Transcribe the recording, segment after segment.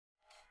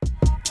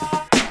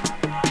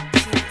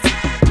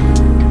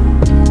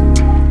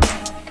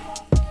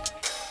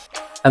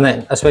And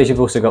then I suppose you've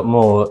also got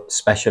more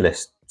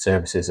specialist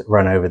services that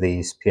run over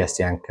these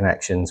PSTN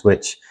connections,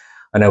 which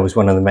I know was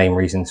one of the main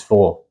reasons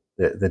for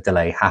the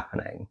delay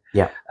happening.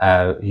 Yeah.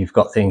 You've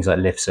got things like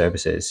lift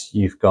services,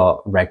 you've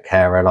got red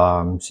care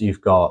alarms,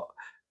 you've got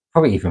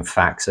probably even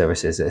fax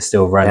services that are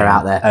still running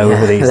out there.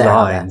 over these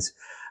lines.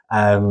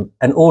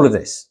 And all of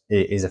this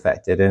is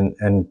affected,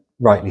 and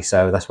rightly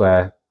so. That's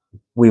where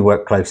we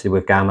work closely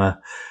with Gamma.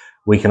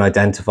 We can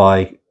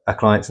identify a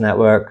client's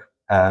network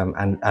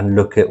and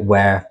look at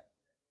where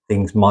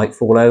things might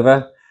fall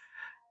over,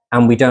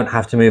 and we don't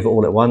have to move it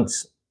all at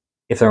once.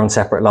 If they're on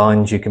separate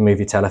lines, you can move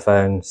your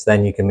telephones,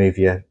 then you can move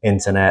your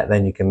internet,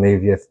 then you can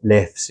move your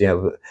lifts, you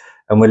know,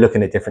 and we're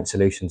looking at different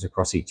solutions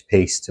across each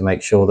piece to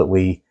make sure that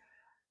we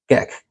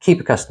keep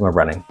a customer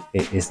running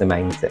is the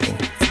main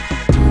thing.